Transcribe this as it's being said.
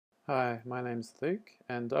Hi, my name's Luke,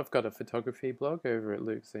 and I've got a photography blog over at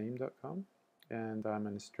lukezeme.com, and I'm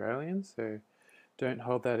an Australian, so don't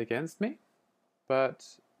hold that against me. But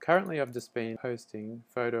currently I've just been posting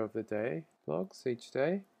photo of the day blogs each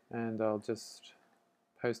day, and I'll just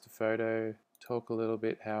post a photo, talk a little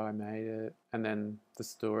bit how I made it, and then the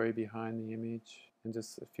story behind the image, and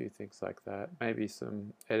just a few things like that. Maybe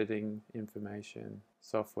some editing information,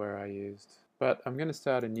 software I used. But I'm going to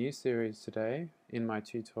start a new series today in my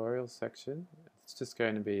tutorial section. It's just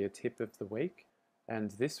going to be a tip of the week.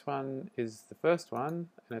 And this one is the first one,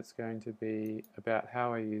 and it's going to be about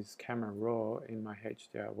how I use Camera Raw in my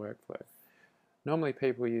HDR workflow. Normally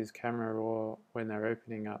people use Camera Raw when they're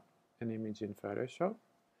opening up an image in Photoshop.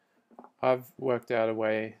 I've worked out a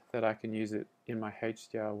way that I can use it in my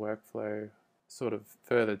HDR workflow sort of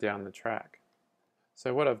further down the track.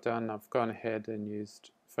 So what I've done, I've gone ahead and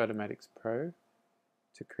used Photomatix Pro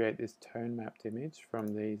to create this tone mapped image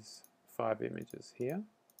from these 5 images here.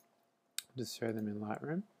 I'll just show them in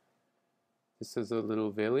Lightroom. This is a little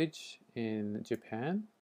village in Japan,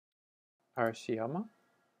 Arashiyama,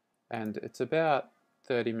 and it's about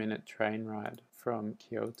a 30-minute train ride from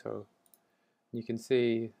Kyoto. You can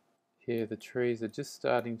see here the trees are just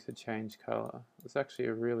starting to change colour. It's actually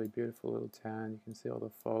a really beautiful little town. You can see all the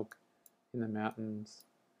fog in the mountains.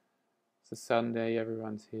 It's a Sunday,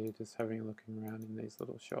 everyone's here just having a looking around in these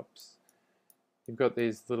little shops. You've got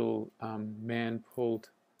these little man-pulled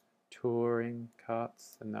touring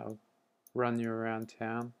carts, and they'll run you around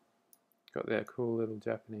town. Got their cool little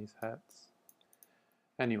Japanese hats.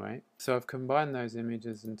 Anyway, so I've combined those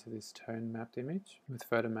images into this tone mapped image with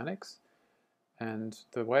Photomatix. And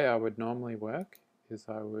the way I would normally work is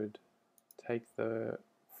I would take the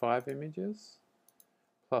 5 images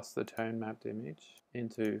plus the tone mapped image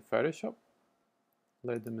into Photoshop,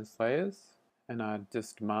 load them as layers, and I'd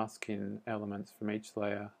just mask in elements from each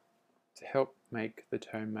layer to help make the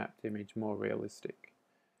tone mapped image more realistic.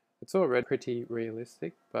 It's already pretty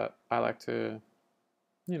realistic, but I like to,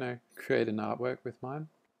 create an artwork with mine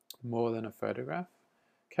more than a photograph.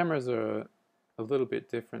 Cameras are a little bit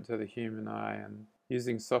different to the human eye, and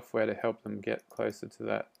using software to help them get closer to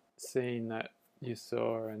that scene that you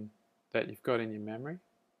saw and that you've got in your memory.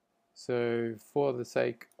 So for the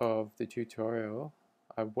sake of the tutorial,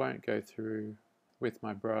 I won't go through with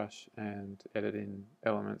my brush and edit in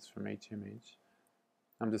elements from each image.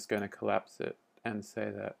 I'm just going to collapse it and say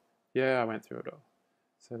that, yeah, I went through it all.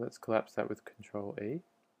 So let's collapse that with Control E.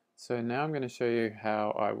 So now I'm going to show you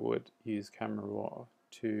how I would use Camera Raw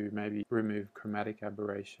to maybe remove chromatic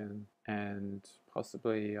aberration, and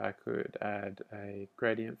possibly I could add a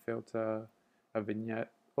gradient filter, a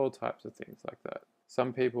vignette, all types of things like that.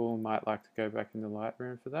 Some people might like to go back into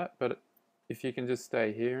Lightroom for that, but if you can just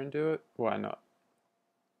stay here and do it, why not?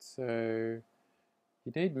 So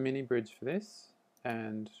you need Mini Bridge for this,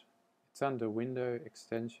 and it's under Window,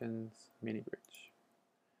 Extensions, Mini Bridge.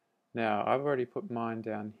 Now I've already put mine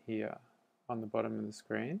down here on the bottom of the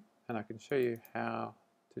screen, and I can show you how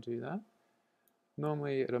to do that.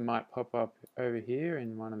 Normally it might pop up over here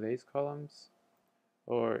in one of these columns,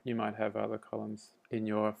 or you might have other columns in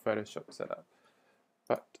your Photoshop setup,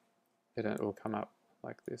 but it will come up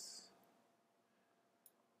like this.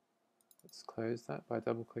 Let's close that by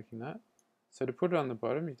double clicking that. So to put it on the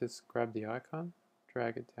bottom, you just grab the icon,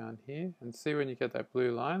 drag it down here, and see when you get that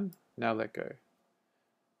blue line, now let go.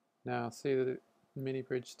 Now see the mini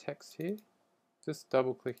bridge text here? Just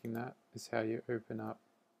double clicking that is how you open up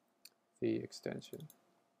the extension.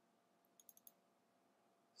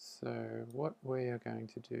 So what we are going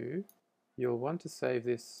to do, you'll want to save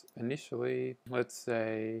this initially, let's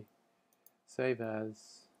say save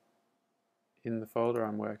as, in the folder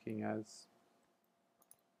I'm working as,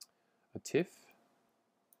 a TIFF,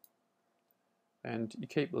 and you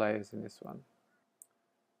keep layers in this one.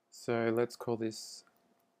 So let's call this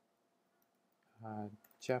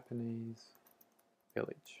Japanese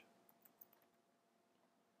village.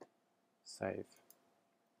 Save.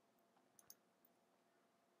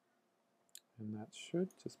 And that should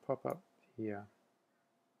just pop up here.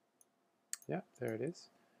 Yeah, there it is.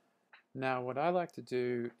 Now what I like to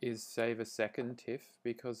do is save a second TIFF,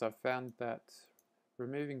 because I've found that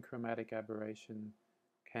removing chromatic aberration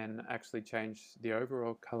can actually change the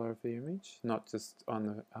overall color of the image, not just on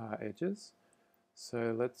the edges.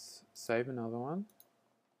 So let's save another one.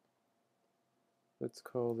 Let's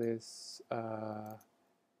call this our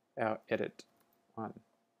edit one.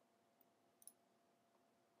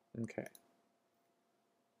 Okay.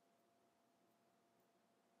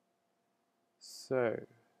 So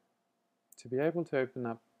to be able to open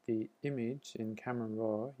up the image in Camera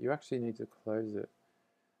Raw, you actually need to close it.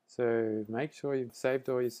 So make sure you've saved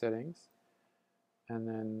all your settings and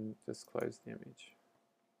then just close the image.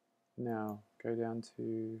 Now go down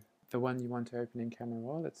to the one you want to open in Camera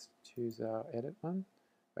Raw. Let's choose our edit one.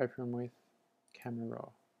 Open with Camera Raw.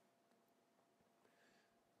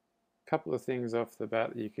 A couple of things off the bat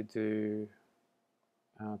that you could do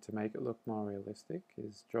to make it look more realistic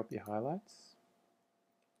is drop your highlights,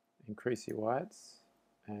 increase your whites,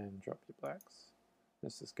 and drop your blacks.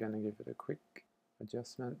 This is going to give it a quick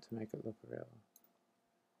adjustment to make it look real.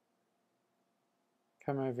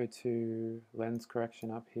 Come over to lens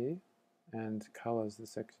correction up here and color is the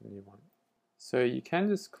section you want. So you can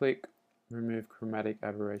just click remove chromatic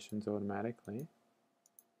aberrations automatically.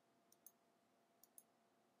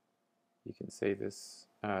 You can see this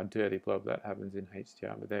dirty blob that happens in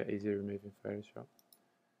HDR, but they're easy to remove in Photoshop.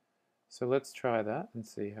 So let's try that and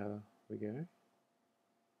see how we go.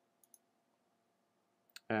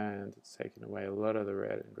 And it's taken away a lot of the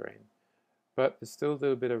red and green. But there's still a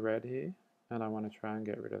little bit of red here, and I want to try and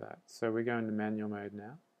get rid of that. So we go into manual mode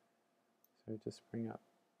now. So just bring up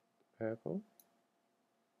purple,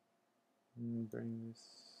 and bring this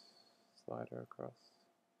slider across.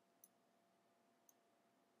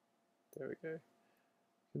 There we go. You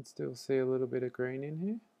can still see a little bit of green in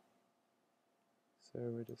here. So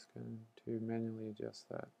we're just going to manually adjust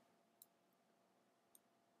that.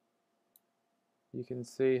 You can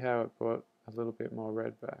see how it brought a little bit more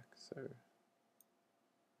red back, so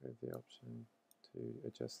we have the option to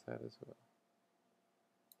adjust that as well.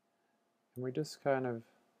 And we're just kind of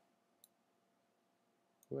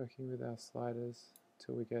working with our sliders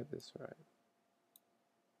till we get this right.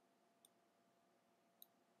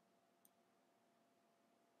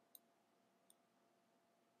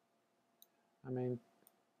 I mean,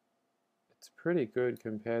 it's pretty good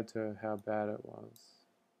compared to how bad it was.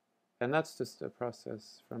 And that's just a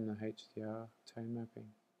process from the HDR tone mapping.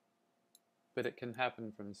 But it can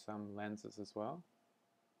happen from some lenses as well.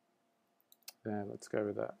 Yeah, let's go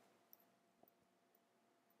with that.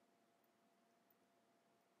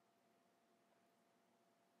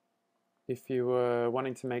 If you were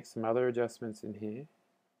wanting to make some other adjustments in here,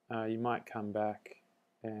 you might come back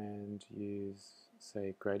and use,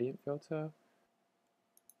 say, gradient filter.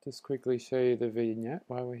 Just quickly show you the vignette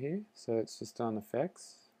while we're here. So it's just on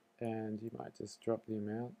effects, and you might just drop the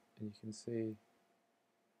amount, and you can see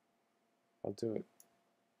I'll do it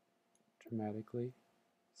dramatically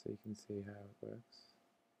so you can see how it works.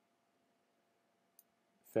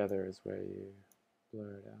 Feather is where you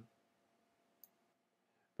blur it out.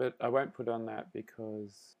 But I won't put on that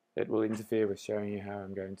because it will interfere with showing you how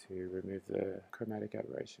I'm going to remove the chromatic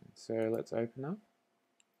aberration. So let's open up.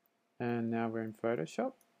 And now we're in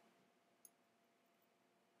Photoshop.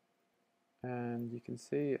 And you can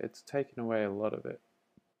see it's taken away a lot of it.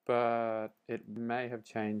 But it may have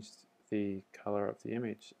changed the color of the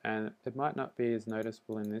image. And it might not be as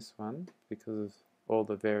noticeable in this one because of all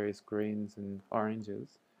the various greens and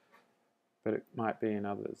oranges. But it might be in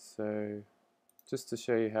others. So just to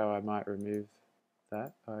show you how I might remove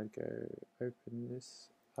that, I'd go open this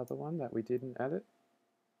other one that we didn't edit,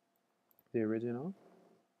 the original.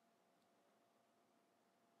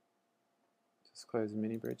 Just close the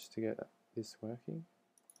mini bridge to get this working.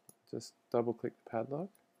 Just double click the padlock.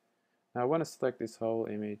 Now I want to select this whole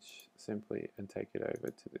image simply and take it over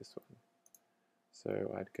to this one.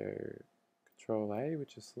 So I'd go Control A,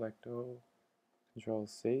 which is select all, Control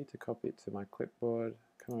C to copy it to my clipboard,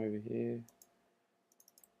 come over here,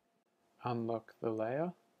 unlock the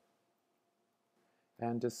layer,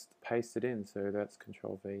 and just paste it in, so that's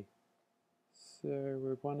Control V. So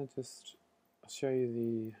we want to just show you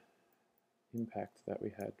the impact that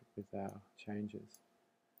we had with our changes.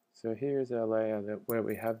 So here is our layer where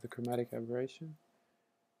we have the chromatic aberration,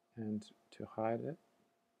 and to hide it,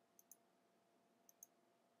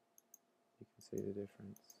 you can see the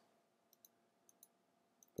difference.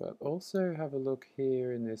 But also have a look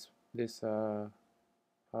here in this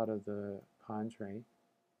part of the pine tree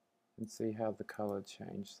and see how the color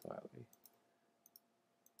changed slightly.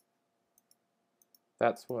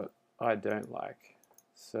 That's what I don't like,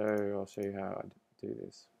 so I'll show you how I do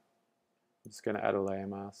this. I'm just going to add a layer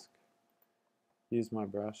mask, use my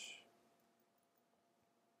brush,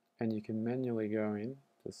 and you can manually go in,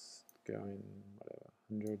 just go in whatever,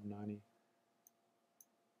 190,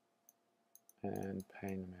 and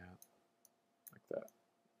pane them out like that.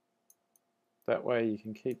 That way you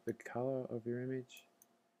can keep the color of your image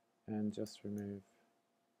and just remove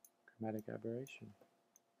chromatic aberration.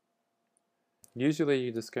 Usually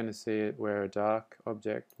you're just going to see it where a dark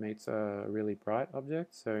object meets a really bright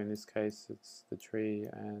object, so in this case it's the tree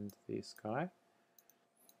and the sky.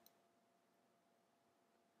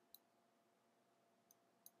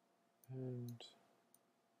 And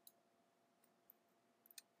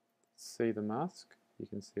see the mask, you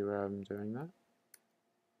can see where I'm doing that.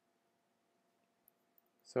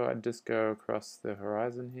 So I'd just go across the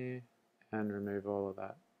horizon here and remove all of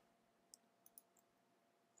that.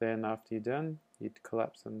 Then after you're done, you'd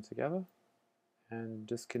collapse them together and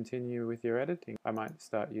just continue with your editing. I might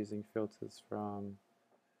start using filters from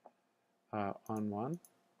On One.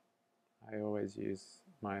 I always use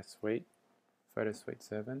my suite, Photo Suite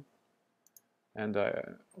 7, and I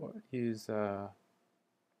use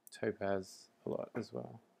Topaz a lot as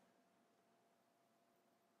well.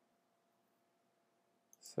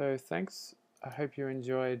 So thanks, I hope you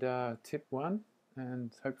enjoyed tip 1,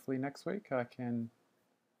 and hopefully next week I can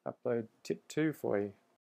upload tip 2 for you.